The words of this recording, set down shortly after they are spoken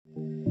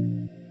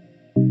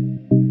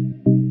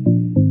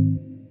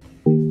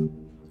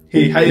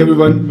Hey, hi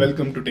everyone,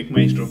 welcome to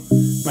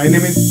TechMaestro. My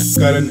name is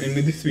Karan and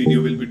in this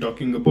video we'll be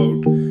talking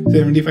about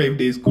 75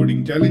 days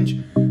coding challenge.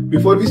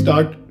 Before we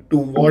start to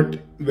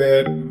what,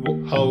 where,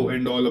 how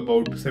and all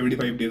about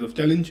 75 days of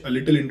challenge, a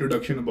little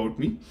introduction about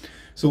me.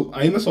 So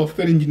I am a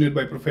software engineer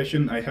by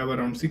profession. I have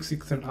around six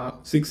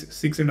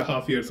and a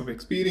half years of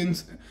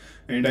experience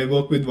and I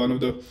work with one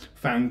of the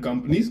faang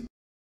companies.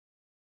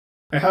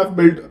 I have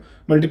built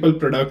multiple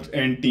products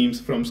and teams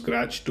from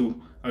scratch to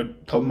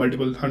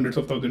multiple hundreds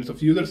of thousands of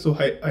users. So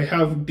I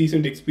have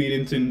decent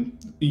experience in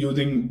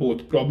using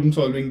both problem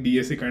solving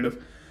DSA kind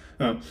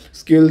of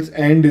skills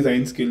and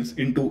design skills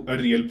into a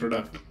real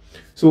product.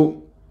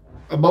 So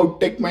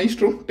about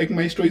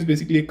TechMaestro is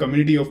basically a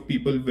community of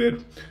people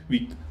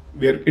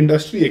where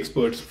industry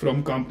experts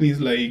from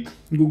companies like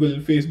Google,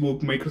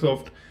 Facebook,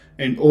 Microsoft,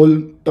 and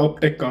all top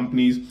tech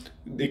companies,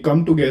 they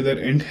come together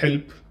and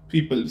help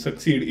people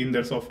succeed in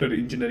their software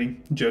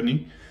engineering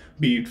journey,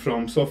 be it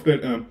from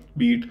software,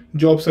 be it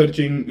job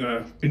searching,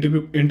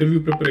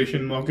 interview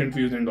preparation, mock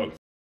interviews and all.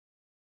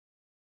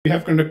 We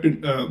have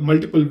conducted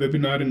multiple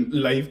webinar and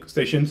live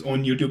sessions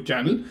on YouTube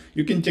channel.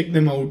 You can check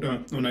them out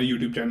on our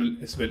YouTube channel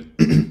as well.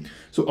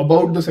 So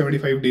about the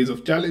 75 days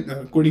of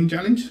coding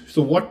challenge.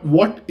 So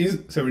what is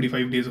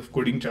 75 days of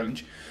coding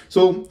challenge?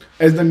 So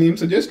as the name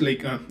suggests,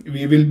 like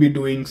we will be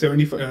doing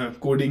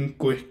 75 coding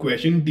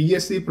question,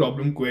 DSA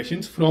problem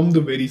questions from the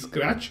very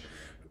scratch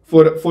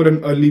for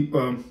an early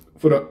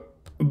for a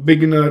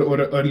beginner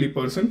or an early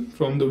person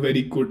from the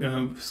very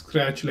good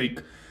scratch,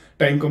 like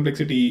time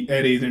complexity,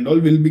 arrays and all.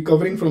 Will be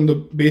covering from the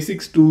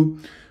basics to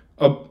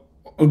a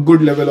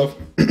good level of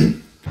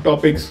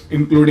topics,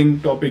 including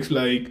topics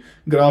like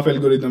graph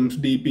algorithms,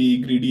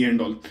 DP, greedy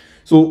and all.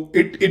 So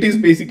it is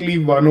basically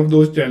one of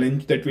those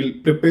challenges that will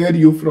prepare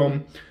you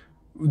from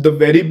the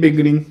very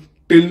beginning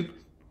till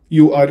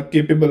you are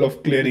capable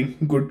of clearing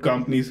good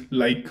companies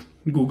like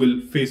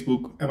Google,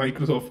 Facebook,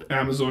 Microsoft,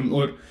 Amazon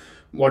or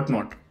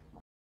whatnot.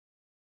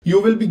 You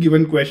will be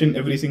given question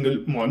every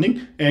single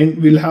morning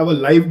and we'll have a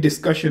live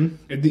discussion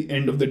at the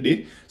end of the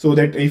day, so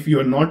that if you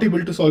are not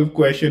able to solve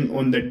question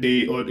on that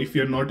day, or if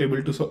you're not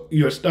able to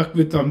you're stuck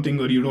with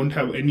something, or you don't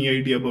have any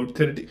idea about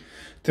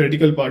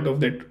theoretical part of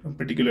that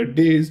particular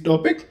day's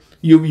topic,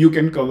 you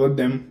can cover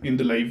them in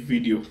the live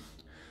video.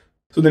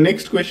 So the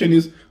next question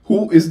is,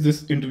 who is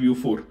this interview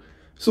for?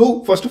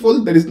 So first of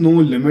all, there is no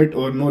limit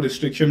or no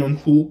restriction on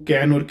who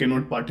can or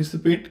cannot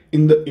participate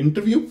in the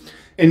interview.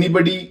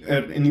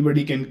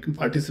 Anybody can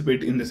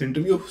participate in this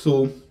interview.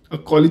 So a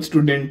college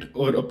student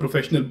or a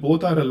professional,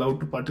 both are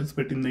allowed to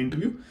participate in the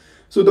interview.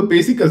 So the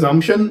basic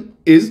assumption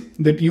is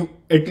that you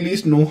at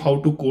least know how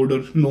to code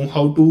or know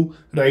how to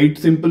write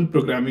simple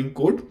programming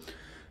code.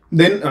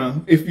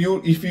 Then if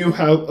you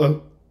have a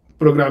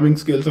programming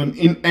skills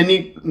in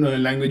any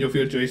language of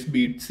your choice,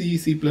 be it C,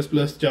 C++,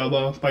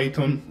 Java,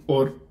 Python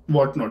or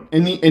whatnot,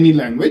 any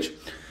language,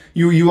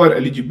 you are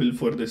eligible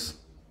for this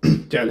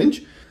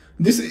challenge.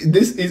 This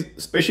is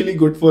especially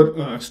good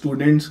for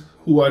students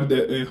who are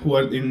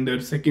in their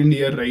second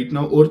year right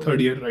now or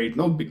third year right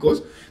now,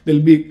 because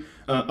there'll be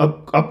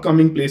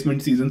upcoming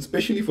placement season,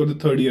 especially for the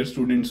third year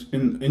students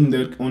in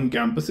their own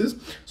campuses.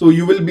 So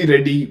you will be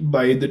ready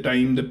by the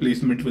time the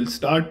placement will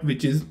start,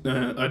 which is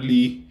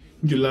early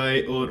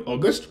July or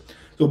August.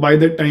 So by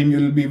that time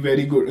you'll be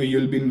very good,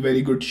 you'll be in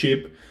very good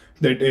shape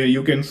that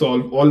you can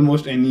solve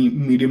almost any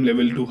medium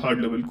level to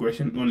hard level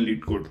question on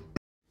lead code.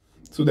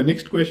 So the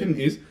next question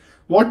is,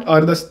 what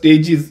are the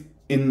stages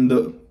in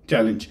the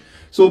challenge?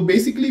 So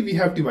basically we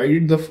have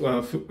divided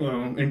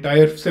the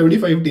entire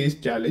 75 days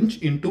challenge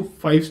into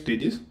 5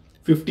 stages,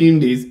 15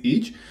 days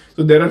each.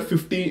 So there are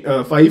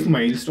 5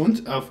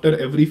 milestones after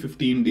every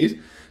 15 days.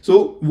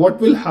 So what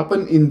will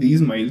happen in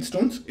these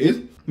milestones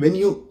is, when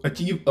you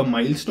achieve a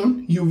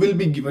milestone, you will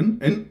be given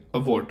an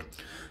award.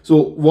 So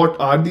what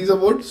are these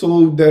awards?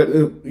 So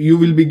there you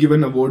will be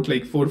given awards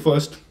like, for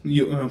first,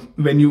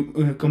 when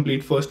you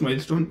complete first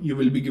milestone, you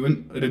will be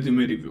given a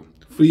resume review,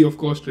 free of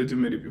cost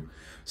resume review.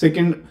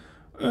 Second,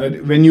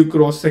 when you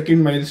cross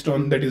second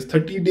milestone, that is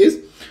 30 days,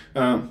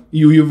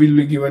 you will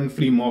be given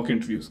free mock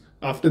interviews.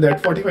 After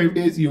that 45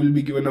 days, you will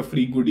be given a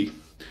free goodie.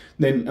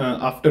 Then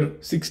after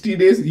 60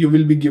 days, you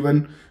will be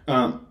given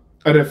a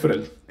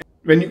referral.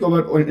 When you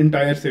cover an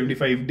entire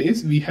 75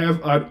 days, we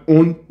have our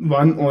own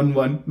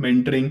one-on-one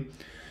mentoring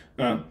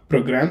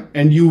program,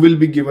 and you will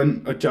be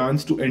given a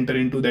chance to enter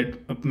into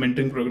that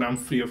mentoring program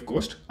free of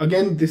cost.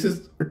 Again, this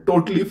is a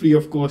totally free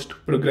of cost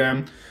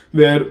program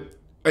where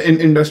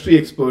an industry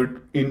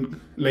expert, in,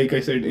 like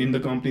I said, in the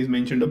companies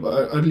mentioned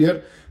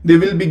earlier, they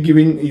will be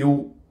giving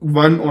you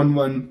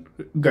one-on-one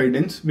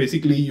guidance.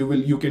 Basically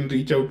you can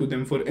reach out to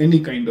them for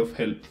any kind of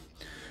help.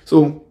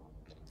 So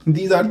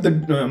these are the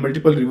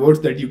multiple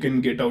rewards that you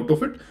can get out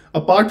of it.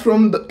 Apart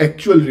from the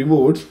actual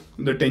rewards,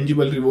 the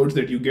tangible rewards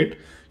that you get,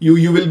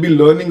 you will be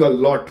learning a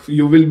lot.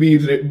 You will be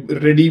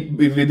ready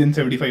within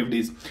 75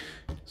 days.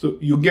 So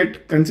you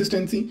get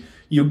consistency,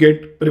 you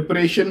get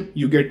preparation,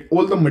 you get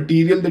all the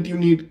material that you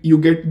need, you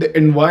get the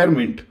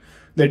environment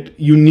that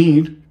you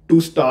need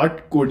to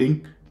start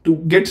coding to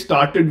get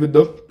started with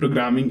the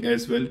programming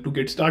as well, to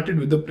get started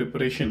with the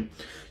preparation.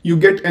 You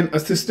get an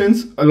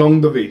assistance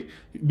along the way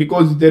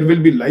because there will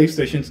be live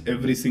sessions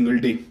every single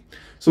day.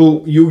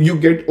 So you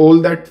get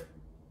all that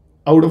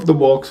out of the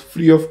box,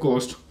 free of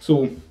cost.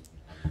 So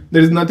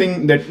there is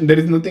nothing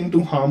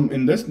to harm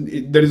in this.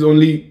 There is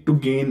only to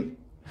gain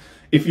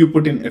if you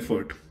put in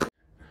effort.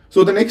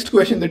 So the next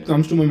question that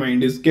comes to my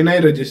mind is, can I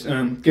register?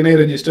 Can I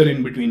register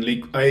in between?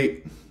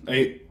 Like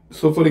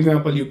so for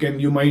example,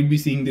 you might be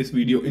seeing this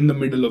video in the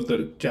middle of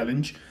the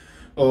challenge,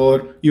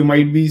 or you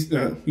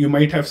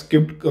might have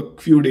skipped a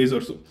few days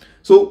or so.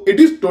 So it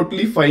is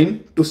totally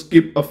fine to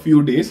skip a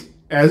few days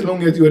as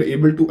long as you are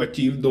able to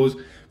achieve those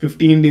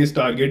 15 days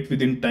target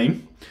within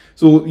time.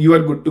 So you are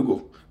good to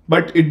go.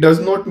 But it does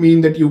not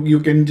mean that you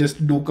can just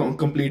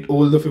complete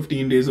all the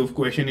 15 days of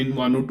question in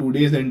 1 or 2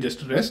 days and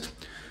just rest,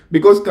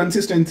 because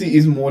consistency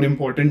is more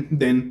important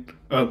than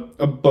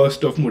a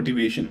burst of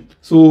motivation.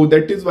 So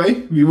that is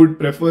why we would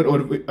prefer,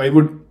 or I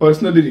would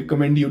personally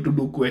recommend you to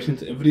do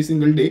questions every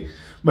single day.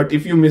 But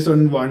if you miss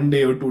on 1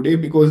 day or 2 days,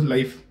 because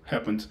life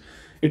happens,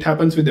 it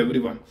happens with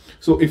everyone.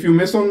 So if you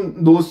miss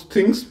on those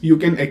things, you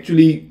can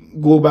actually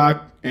go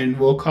back and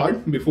work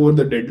hard before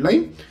the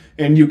deadline,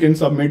 and you can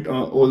submit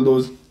all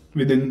those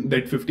within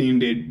that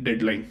 15-day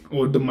deadline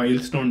or the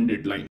milestone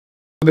deadline.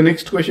 The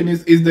next question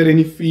is there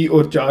any fee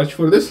or charge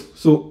for this?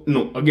 So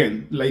no,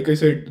 again, like I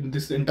said,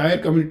 this entire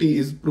community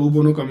is pro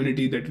bono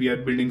community that we are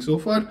building so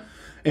far,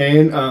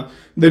 and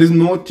there is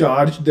no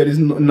charge. There is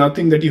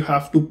nothing that you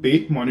have to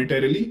pay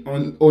monetarily.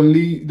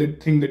 Only the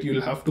thing that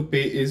you'll have to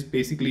pay is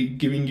basically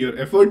giving your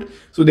effort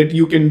so that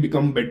you can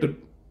become better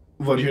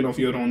version of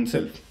your own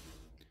self.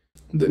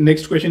 The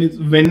next question is,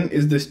 when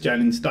is this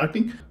challenge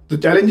starting? The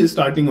challenge is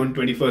starting on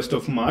 21st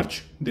of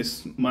March,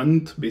 this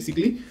month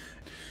basically.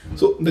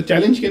 So the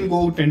challenge can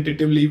go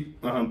tentatively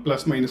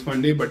plus minus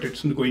 1 day, but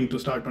it's going to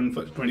start on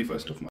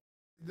 21st of March.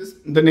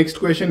 The next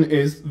question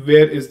is,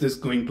 where is this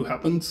going to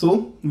happen?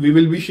 So we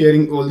will be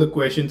sharing all the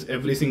questions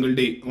every single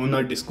day on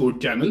our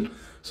Discord channel.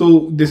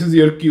 So this is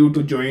your cue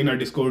to join our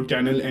Discord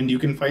channel, and you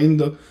can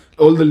find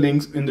all the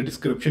links in the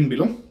description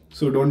below.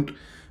 So don't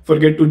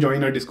forget to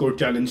join our Discord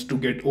challenge to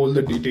get all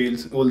the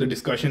details, all the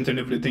discussions and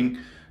everything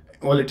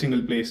all at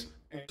single place.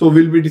 So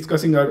we'll be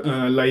discussing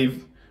our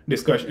live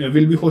discussion.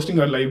 We'll be hosting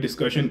our live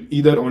discussion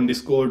either on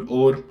Discord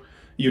or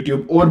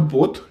YouTube, or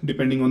both,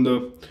 depending on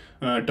the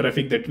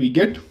traffic that we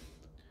get.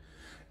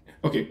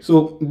 Okay,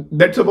 so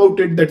that's about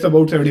it. That's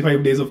about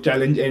 75 days of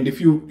challenge. And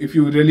if you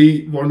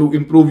really want to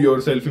improve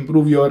yourself,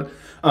 improve your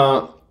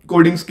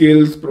coding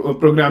skills,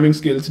 programming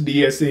skills,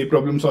 DSA,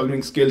 problem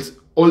solving skills.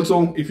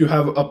 Also, if you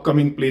have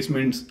upcoming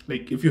placements,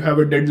 like if you have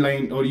a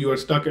deadline or you are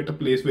stuck at a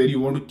place where you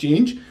want to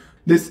change,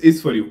 this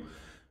is for you.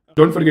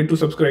 Don't forget to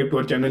subscribe to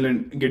our channel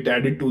and get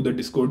added to the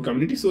Discord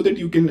community so that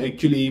you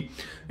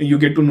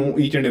get to know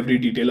each and every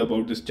detail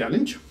about this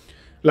challenge.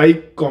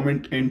 Like,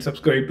 comment and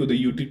subscribe to the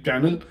YouTube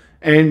channel,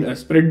 and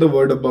spread the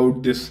word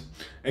about this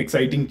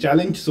exciting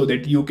challenge so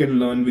that you can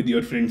learn with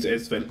your friends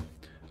as well.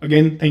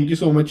 Again, thank you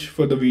so much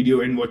for the video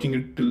and watching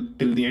it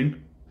till the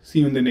end. See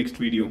you in the next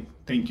video.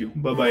 Thank you.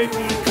 Bye-bye.